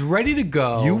one. I was ready to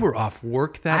go. You were off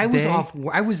work that day? I was off.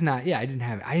 I was not. Yeah, I didn't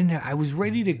have. I was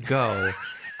ready to go,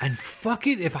 and fuck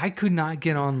it if I could not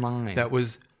get online. That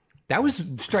was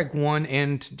strike one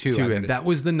and two. That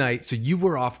was the night. So you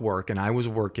were off work and I was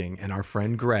working, and our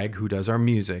friend Greg, who does our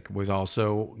music, was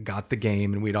also got the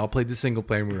game, and we'd all played the single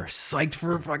player, and we were psyched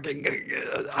for fucking.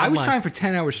 I was trying for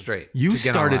 10 hours straight. You to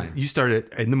get online. You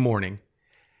started in the morning.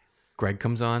 Greg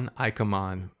comes on. I come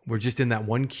on. We're just in that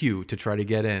one queue to try to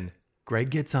get in. Greg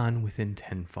gets on within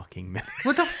 10 fucking minutes.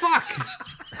 What the fuck?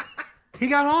 He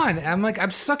got on. I'm like,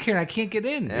 I'm stuck here and I can't get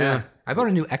in. Yeah. I bought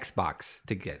a new Xbox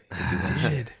to do that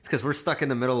shit. It's because we're stuck in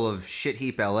the middle of shit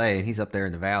heap LA and he's up there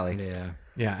in the valley. Yeah.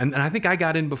 Yeah, and I think I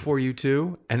got in before you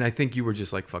too, and I think you were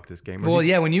just like, "Fuck this game." Or Well, did-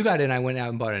 yeah, when you got in, I went out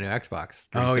and bought a new Xbox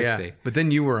 360. Oh yeah, but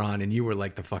then you were on, and you were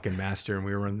like the fucking master, and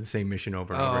we were on the same mission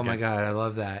over and over Oh again. my god, I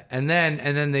love that. And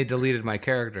then they deleted my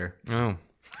character. Oh,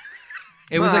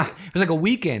 It was like a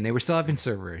weekend. They were still having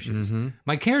server issues.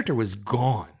 My character was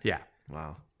gone. yeah,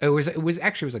 Wow. It was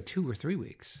like 2 or 3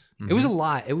 weeks. It was a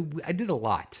lot. I did a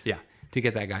lot. Yeah. To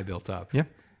get that guy built up. yeah.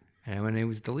 And when it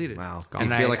was deleted. Wow. Do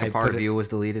And you feel like I a part put of it- you was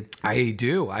deleted? I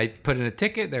do. I put in a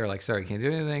ticket. They were like, sorry, can't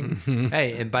do anything.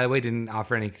 Hey, and by the way, didn't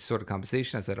offer any sort of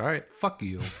compensation. I said, all right, fuck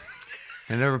you.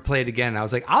 I never played again. I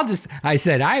was like,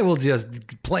 I will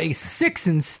just play 6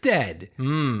 instead.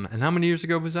 And how many years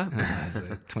ago was that?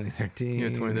 2013. Yeah,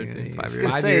 2013, 5 I was years.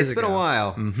 gonna 5 say, years it's been a ago.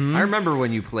 while. I remember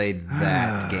when you played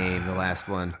that game, the last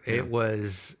one. It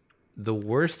was the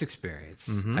worst experience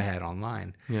I had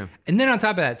online. Yeah. And then on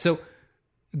top of that, so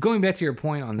going back to your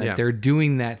point on that, Yeah. they're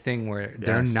doing that thing where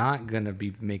they're Yes. not going to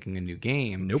be making a new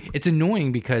game. Nope. It's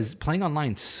annoying because playing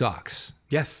online sucks.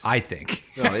 Yes, I think.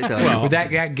 Oh, it does. With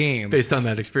that game. based on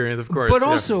that experience, of course. But yeah.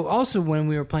 also when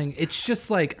we were playing, it's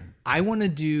just like I want to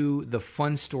do the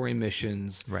fun story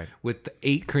missions Right. with the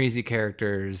 8 crazy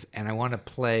characters, and I want to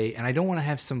play, and I don't want to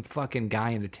have some fucking guy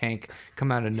in the tank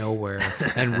come out of nowhere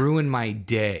and ruin my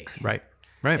day. right.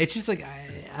 It's just like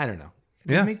I don't know.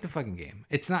 Just Yeah. make the fucking game.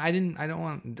 It's not. I don't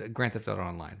want Grand Theft Auto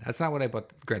Online. That's not what I bought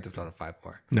Grand Theft Auto 5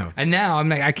 for. No. And now I'm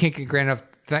like, I can't get Grand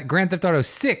Theft Auto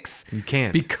 6. You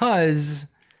can't. Because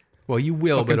Well, you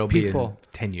will, but Fucking it'll be in people.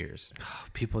 10 years.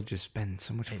 people just spend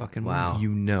so much fucking wow. money.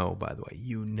 You know, by the way,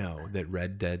 that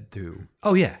Red Dead 2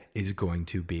 Oh yeah. is going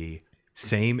to be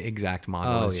same exact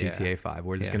model Oh, as yeah. GTA 5,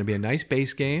 where there's Yeah. going to be a nice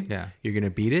base game. Yeah. You're going to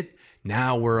beat it.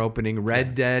 Now we're opening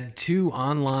Red Dead 2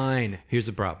 online. Here's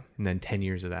the problem. And then 10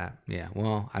 years of that. Yeah.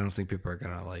 Well, I don't think people are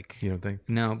gonna like. You don't think?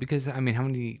 No, because I mean, how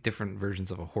many different versions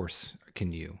of a horse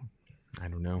can you? I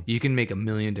don't know. You can make a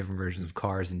million different versions of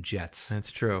cars and jets.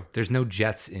 That's true. There's no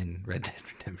jets in Red Dead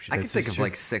Redemption. I can think of true.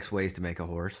 like 6 ways to make a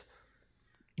horse.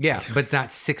 Yeah, but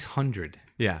not 600.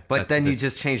 Yeah. But that's- then you that's-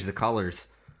 just change the colors.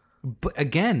 But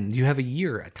again, you have a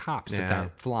year at tops Yeah.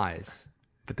 that flies.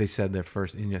 But they said their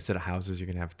first, instead of houses, you're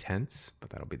going to have tents, but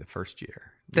that'll be the first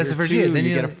year. That's the first 2, year. Then you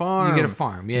you get a farm. you get a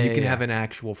farm. Yeah, You yeah, can yeah. have an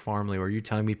actual farm. Are you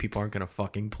telling me people aren't going to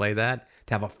fucking play that?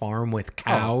 To have a farm with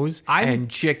cows I'm- and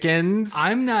chickens?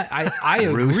 I'm not. I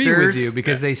agree Roosters? with you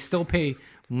because they still pay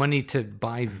money to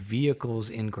buy vehicles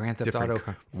in Grand Theft Different Auto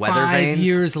car- Weather 5 vanes?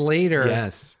 years later.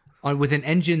 Yes. With an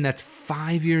engine that's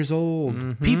 5 years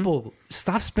old. People,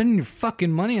 stop spending your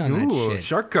fucking money on that Ooh, shit.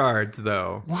 shark cards,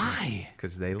 though. Why?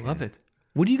 Because they love it.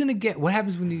 What are you gonna get? What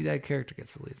happens when that character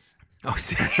gets deleted? Oh,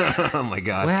 see, Oh my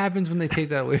god. What happens when they take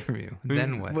that away from you?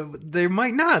 Then what? Well, they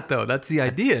might not, though. That's the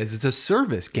idea. Is it's a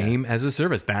service game as a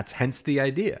service. That's hence the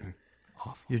idea.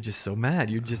 Awful. You're just so mad.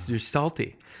 You're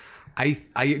salty. I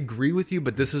agree with you,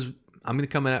 but this is I'm going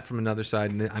to come at it from another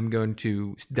side, and I'm going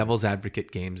to devil's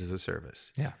advocate games as a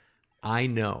service. Yeah. I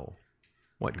know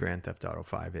what Grand Theft Auto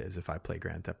 5 is if I play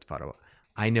Grand Theft Auto.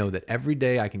 I know that every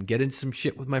day I can get into some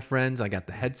shit with my friends. I got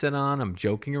the headset on. I'm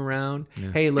joking around.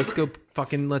 Hey, let's go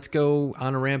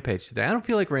on a rampage today. I don't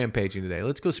feel like rampaging today.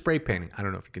 Let's go spray painting. I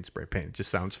don't know if you can spray paint. It just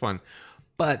sounds fun.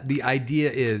 But the idea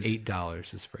is $8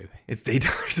 to spray paint. it's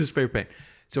 $8 to spray paint.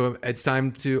 So it's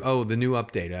time to the new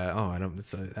update.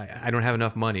 I don't have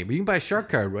enough money, but you can buy a shark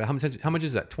card. How much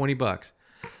is that? $20.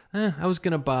 I was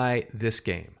gonna buy this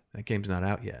game. That game's not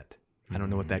out yet. I don't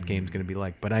know what that game's gonna be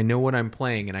like, but I know what I'm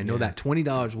playing, and I know that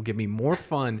 $20 will give me more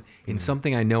fun in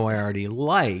something I know I already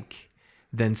like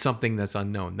than something that's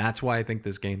unknown. That's why I think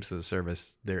this game's as a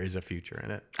service. There is a future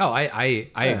in it. Oh, I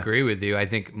agree with you. I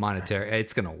think monetary,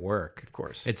 it's going to work. Of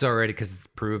course. It's already because it's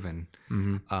proven.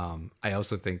 I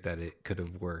also think that it could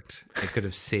have worked. It could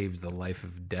have saved the life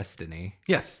of Destiny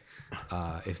Yes.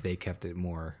 if they kept it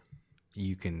more.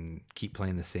 You can keep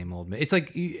playing the same old. It's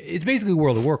like it's basically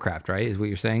World of Warcraft, right? Is what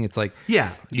you're saying? It's like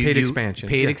Yeah, paid expansions,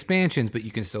 paid yeah. expansions, but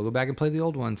you can still go back and play the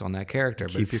old ones on that character.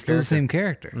 But it's your still the same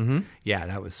character. Mm-hmm. Yeah,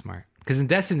 that was smart. Because in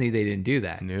Destiny they didn't do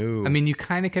that. No. I mean you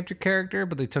kind of kept your character,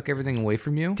 but they took everything away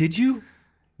from you. Did you?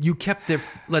 You kept their.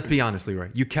 Let's be honest, Leroy.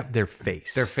 You kept their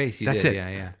face. Their face, you That's did, it.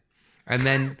 yeah. And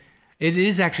then it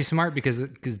is actually smart because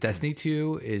Destiny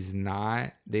 2 is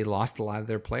not. They lost a lot of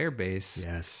their player base.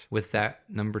 Yes. With that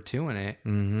number 2 in it.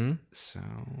 Mm-hmm. So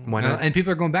Why not? And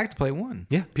people are going back to play 1.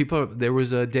 Yeah, people. There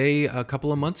was a day a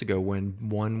couple of months ago when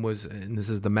 1 was, and this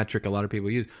is the metric a lot of people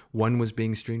use. 1 was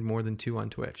being streamed more than 2 on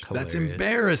Twitch. That's Hilarious.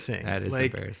 embarrassing. That is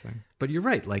Like, embarrassing. But you're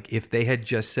right. Like if they had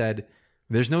just said,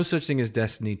 "There's no such thing as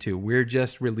Destiny 2. We're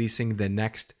just releasing the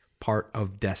next part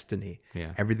of Destiny.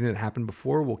 Yeah. Everything that happened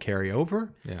before will carry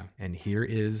over. Yeah. And here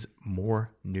is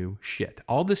more new shit.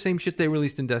 All the same shit they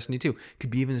released in Destiny 2. Could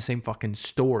be even the same fucking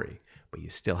story, but you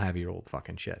still have your old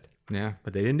fucking shit. Yeah.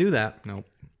 But they didn't do that. Nope.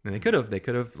 And they could have. They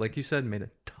could have, like you said, made a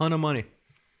ton of money.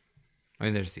 I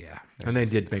mean, And they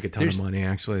did make a ton of money,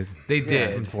 actually. They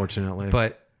did, Unfortunately.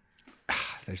 but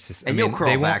there's just. And I mean, you'll crawl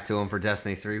they back won't- to him for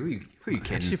Destiny 3. Who you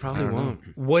kidding? Actually, probably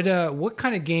won't. What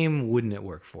kind of game wouldn't it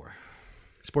work for?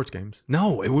 Sports games.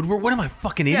 No, it would work. What am I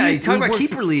fucking idiot? Yeah, It you're talking would about work-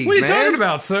 keeper leagues, What are you man. talking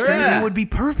about, sir? Yeah. It would be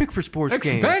perfect for sports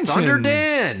games. Expansion. Thunder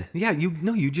Dan. Yeah,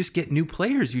 you just get new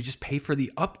players. You just pay for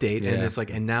the update, and Yeah. it's like,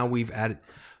 and now we've added.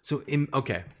 So,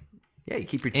 okay, Yeah, you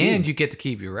keep your team. And you get to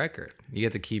keep your record. You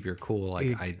get to keep your cool. Like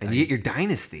And you get your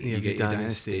dynasty. Yeah. you get your your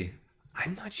dynasty. dynasty.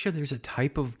 I'm not sure there's a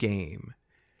type of game.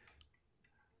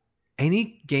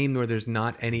 Any game where there's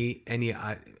not any.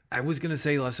 I was gonna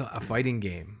say a fighting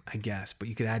game, I guess, but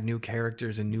you could add new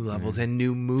characters and new levels and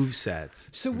new move sets.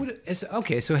 So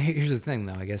okay. So here's the thing,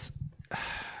 though. I guess.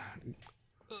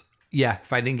 Yeah,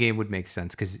 fighting game would make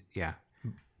sense because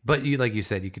but like you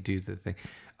said, you could do the thing.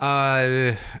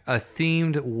 A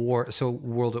themed war. So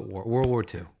World War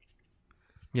II.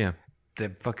 Yeah, The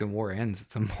fucking war ends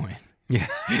at some point. yeah.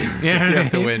 You know what You I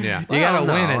have to mean? win, yeah. You gotta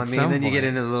Well, win no, at I mean, some then you get point.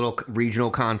 into the little regional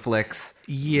conflicts.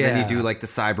 Yeah. Then you do like the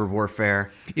cyber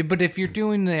warfare. Yeah, but if you're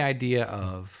doing the idea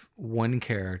of one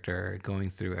character going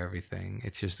through everything,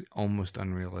 it's just almost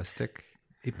unrealistic.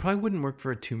 It probably wouldn't work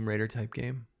for a Tomb Raider type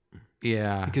game.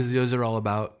 Yeah. Because those are all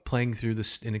about playing through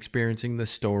this and experiencing the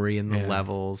story and the Yeah.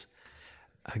 levels.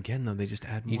 Again, though, they just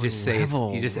add more You just say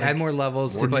levels. you just add more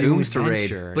levels, more but- tombs to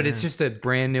raid. But it's just a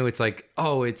brand new. It's like,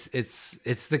 oh, it's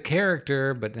the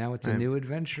character, but now it's a new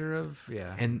adventure of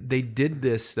And they did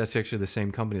this. That's actually the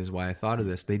same company is why I thought of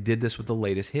this. They did this with the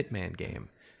latest Hitman game.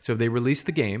 So they released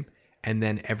the game, and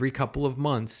then every couple of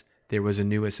months there was a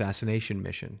new assassination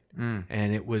mission,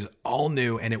 and it was all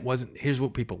new. And it wasn't. Here's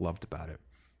what people loved about it.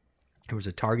 There was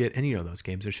a target, and you know those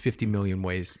games. There's 50 million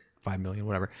ways, 5 million,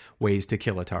 whatever ways to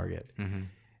kill a target.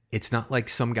 It's not like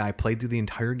some guy played through the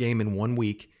entire game in 1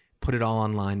 week, put it all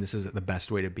online. This is the best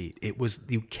way to beat. It was,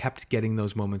 you kept getting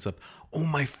those moments of, oh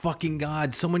my fucking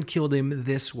God, someone killed him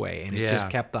this way. And it just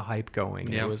Yeah. kept the hype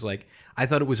going. Yep. It was like, I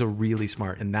thought it was a really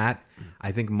smart, and that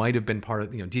I think might have been part of,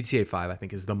 GTA 5, I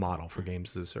think is the model for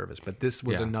games as a service. But this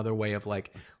was Yeah. another way of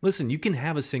like, listen, you can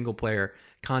have a single player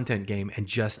content game and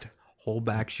just hold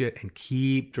back shit and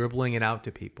keep dribbling it out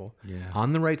to people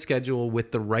on the right schedule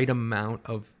with the right amount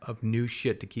of new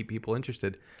shit to keep people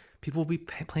interested. People will be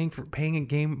playing a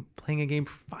game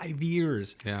for 5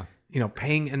 years. Yeah.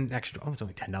 Paying an extra, it's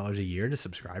only $10 a year to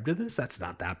subscribe to this. That's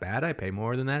not that bad. I pay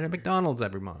more than that at McDonald's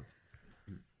every month.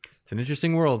 It's an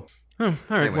interesting world. Oh, all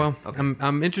right. Anyway, well, okay.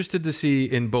 I'm interested to see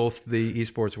in both the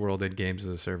esports world and games as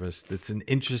a service. It's an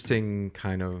interesting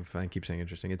kind of. I keep saying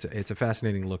interesting. It's a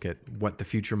fascinating look at what the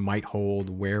future might hold,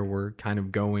 where we're kind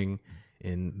of going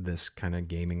in this kind of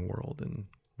gaming world, and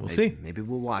we'll see. Maybe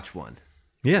we'll watch one.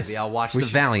 Yes, Maybe I'll watch We the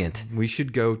should- Valiant. We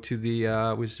should go to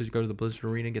the Blizzard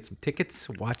Arena, get some tickets,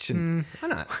 watch an Why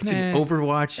not?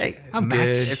 Overwatch. Hey, I'm match.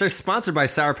 good. If they're sponsored by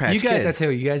Sour Patch You guys, Kids, I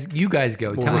tell you guys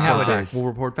go. We'll Tell me how report it back. is. We'll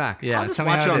report back. Yeah, I'll just tell me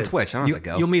watch how it on is. Twitch. I don't have to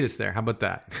go. You'll meet us there. How about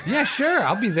that? Yeah, sure.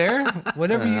 I'll be there.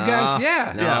 Whatever you guys.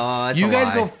 Yeah. No, that's You a guys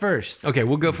lie. go first. Okay,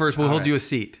 we'll go first. We'll hold you a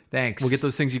seat. Thanks. We'll get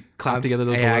those things you clap together.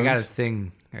 Those Yeah, I balloons. got a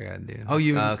thing I gotta do. Oh,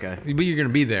 you Okay. But you're gonna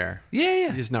be there.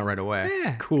 Yeah. Just not right away.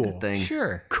 Yeah. Cool. thing.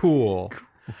 Sure. Cool.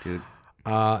 Dude.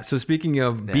 So speaking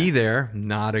of be there,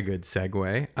 not a good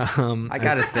segue. I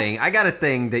got a thing. I got a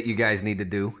thing that you guys need to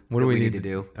do. What that do we need to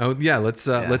do? Oh yeah, let's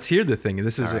hear the thing.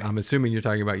 This is All right. I'm assuming you're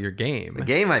talking about your game. The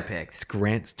game I picked.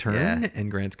 Grant's turn, Yeah. and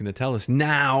Grant's going to tell us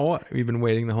now. We've been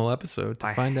waiting the whole episode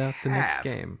to find out the next have.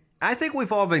 game. I think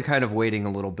we've all been kind of waiting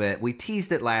a little bit. We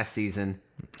teased it last season,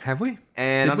 Have we?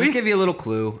 and Did I'll we? just give you a little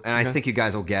clue, and I Okay. think you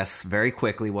guys will guess very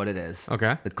quickly what it is.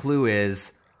 Okay. The clue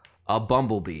is a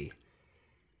bumblebee.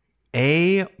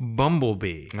 A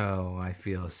Bumblebee. Oh, I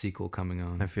feel a sequel coming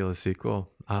on. I feel a sequel.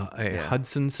 A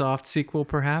Hudson Soft sequel,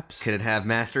 perhaps. Could it have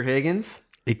Master Higgins?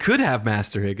 It could have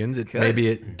Master Higgins. Maybe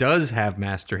it does have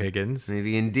Master Higgins.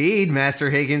 Maybe indeed Master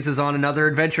Higgins is on another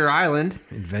adventure island.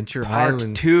 Adventure Part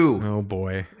Island 2. Oh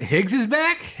boy, Higgs is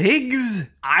back. Higgs.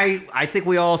 I think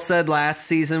we all said last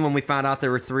season when we found out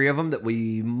there were 3 of them that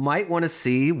we might want to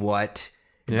see what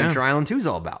Adventure Island 2 is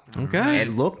all about. Okay.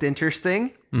 It looked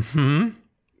interesting. Mm-hmm.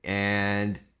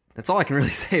 And that's all I can really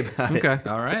say about it. Okay,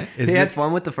 All right. Is We had it-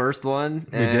 fun with the first one.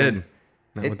 We did.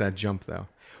 Not with that jump though.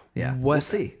 Yeah, What, we'll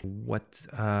see.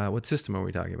 What system are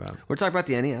we talking about? We're talking about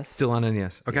the NES. Still on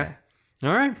NES. Okay.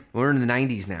 All right. We're in the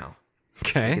 90s now.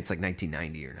 Okay. It's like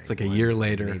 1990 or 91. It's like a year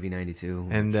later. Maybe 92.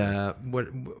 And what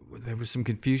there was some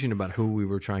confusion about who we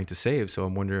were trying to save, so I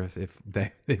wonder if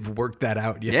they've worked that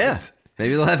out yet. Yeah.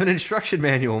 Maybe they'll have an instruction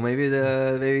manual. Maybe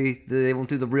they won't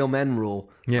do the real men rule.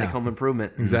 Yeah. Like Home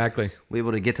Improvement. Exactly. We'll be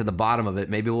able to get to the bottom of it.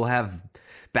 Maybe we'll have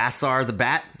Bassar the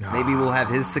Bat. Maybe we'll have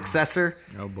his successor.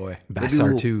 Oh boy.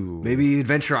 Bassar 2. Maybe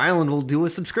Adventure Island will do a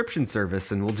subscription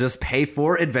service and we'll just pay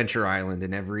for Adventure Island,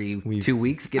 and every 2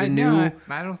 weeks get a new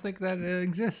I don't think that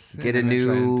exists. get a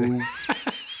new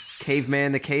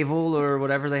Caveman the Cable or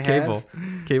whatever they have.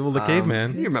 Cable the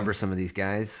Caveman. You remember some of these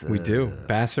guys? We do.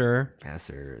 Bassar.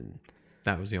 Bassar, and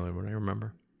That was the only one I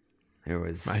remember. there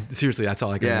was. Seriously, that's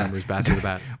all I can Yeah. remember is Bassar the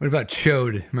Bat. What about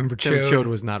Chode? Remember Chode? Chode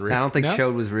was not real. I don't think No?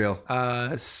 Chode was real.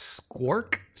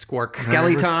 Squark? Squark.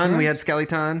 Skeleton, we had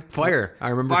Skeleton. Fire. I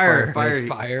remember Fire, fire.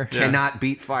 Fire. Cannot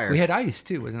beat fire. We had ice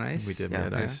too, wasn't ice? We did. Yeah. We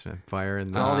had ice. Fire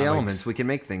and all the like, elements. We can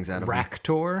make things out of them.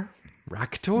 Raktor.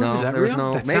 Raktor? No, is that there was real?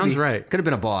 no. That maybe. sounds right. Could have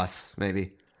been a boss,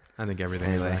 maybe. I think everything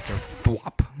Anyway. is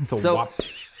Raktor. Thwop. So,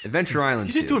 Adventure Island.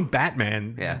 He's just 2. doing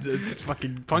Batman. Yeah.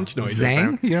 Fucking punch noises.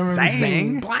 Zang? You don't remember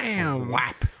Zang? Zang? Blam.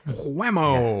 Whap.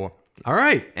 Whammo. All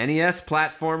right. NES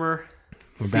platformer.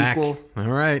 We're sequel. back.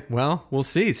 All right. Well, we'll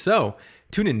see. So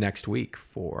tune in next week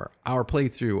for our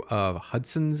playthrough of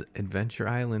Hudson's Adventure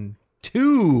Island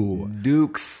 2.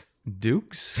 Dukes.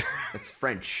 Dukes? That's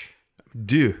French.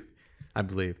 Deux, I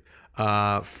believe.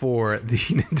 For the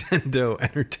Nintendo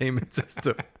Entertainment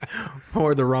System.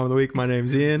 For the ROM of the Week, my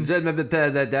name's Ian.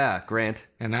 Grant.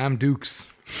 And I'm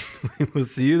Dukes. We'll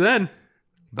see you then.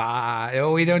 Bye.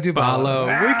 Oh, we don't do Balo.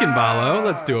 Balo. We can Balo.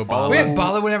 Let's do a Balo. We have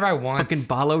Balo whenever I want. Fucking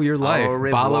Balo your life. Au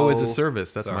Balo is a revoir.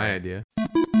 service. That's Sorry. my idea.